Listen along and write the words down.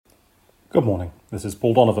Good morning. This is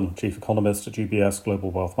Paul Donovan, Chief Economist at UBS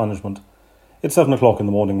Global Wealth Management. It's 7 o'clock in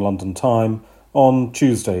the morning London time on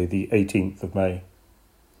Tuesday, the 18th of May.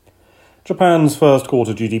 Japan's first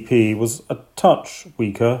quarter GDP was a touch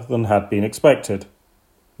weaker than had been expected.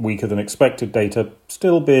 Weaker than expected data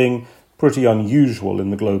still being pretty unusual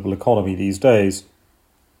in the global economy these days.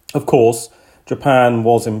 Of course, Japan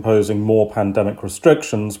was imposing more pandemic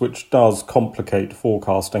restrictions, which does complicate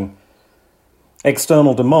forecasting.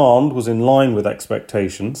 External demand was in line with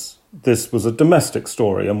expectations. This was a domestic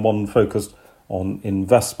story and one focused on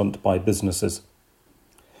investment by businesses.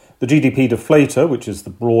 The GDP deflator, which is the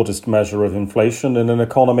broadest measure of inflation in an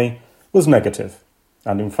economy, was negative,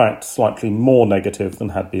 and in fact slightly more negative than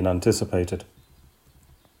had been anticipated.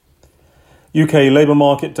 UK labour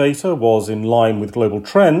market data was in line with global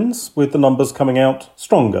trends, with the numbers coming out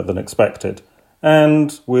stronger than expected,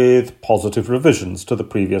 and with positive revisions to the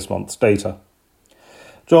previous month's data.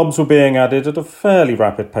 Jobs were being added at a fairly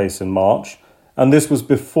rapid pace in March, and this was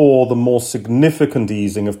before the more significant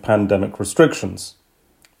easing of pandemic restrictions.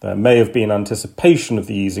 There may have been anticipation of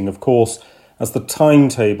the easing, of course, as the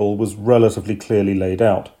timetable was relatively clearly laid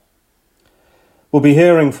out. We'll be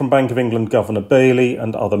hearing from Bank of England Governor Bailey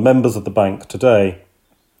and other members of the bank today.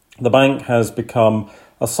 The bank has become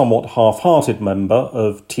a somewhat half-hearted member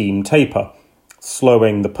of Team Taper,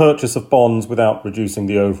 slowing the purchase of bonds without reducing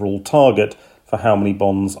the overall target for how many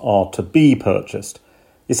bonds are to be purchased,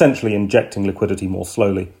 essentially injecting liquidity more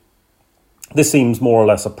slowly. This seems more or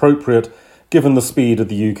less appropriate given the speed of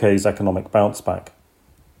the UK's economic bounce back.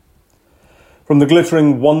 From the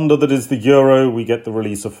glittering wonder that is the euro, we get the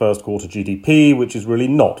release of first quarter GDP, which is really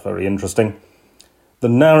not very interesting. The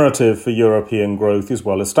narrative for European growth is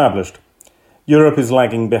well established. Europe is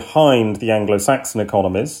lagging behind the Anglo-Saxon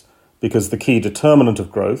economies because the key determinant of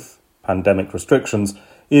growth, pandemic restrictions,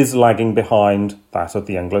 is lagging behind that of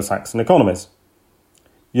the Anglo-Saxon economies.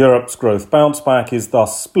 Europe's growth bounce back is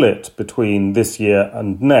thus split between this year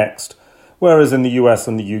and next, whereas in the US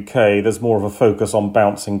and the UK there's more of a focus on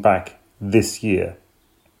bouncing back this year.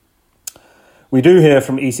 We do hear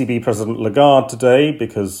from ECB President Lagarde today,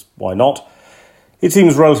 because why not? It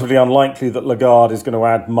seems relatively unlikely that Lagarde is going to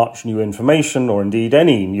add much new information, or indeed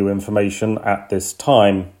any new information, at this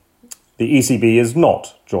time. The ECB is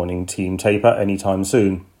not joining Team Taper anytime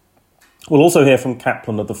soon. We'll also hear from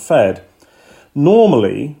Kaplan of the Fed.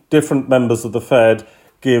 Normally, different members of the Fed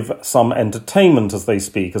give some entertainment as they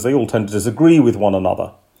speak, as they all tend to disagree with one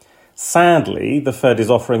another. Sadly, the Fed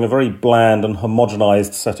is offering a very bland and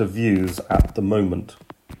homogenised set of views at the moment.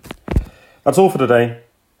 That's all for today.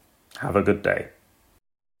 Have a good day.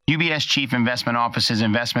 UBS Chief Investment Office's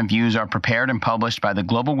investment views are prepared and published by the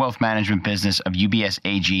global wealth management business of UBS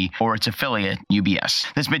AG or its affiliate, UBS.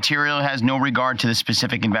 This material has no regard to the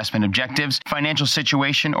specific investment objectives, financial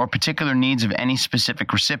situation, or particular needs of any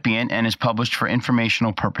specific recipient and is published for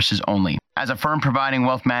informational purposes only. As a firm providing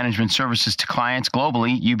wealth management services to clients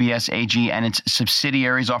globally, UBS AG and its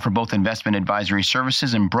subsidiaries offer both investment advisory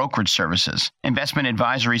services and brokerage services. Investment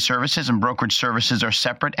advisory services and brokerage services are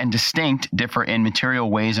separate and distinct, differ in material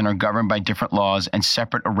ways, and are governed by different laws and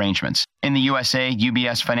separate arrangements. In the USA,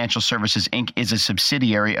 UBS Financial Services Inc. is a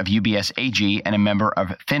subsidiary of UBS AG and a member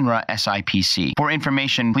of FINRA SIPC. For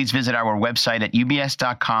information, please visit our website at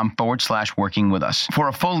ubs.com/working with us. For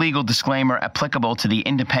a full legal disclaimer applicable to the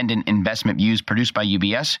independent investment views produced by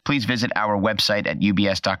UBS, please visit our website at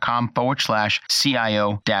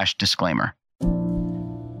ubs.com/CIO-disclaimer.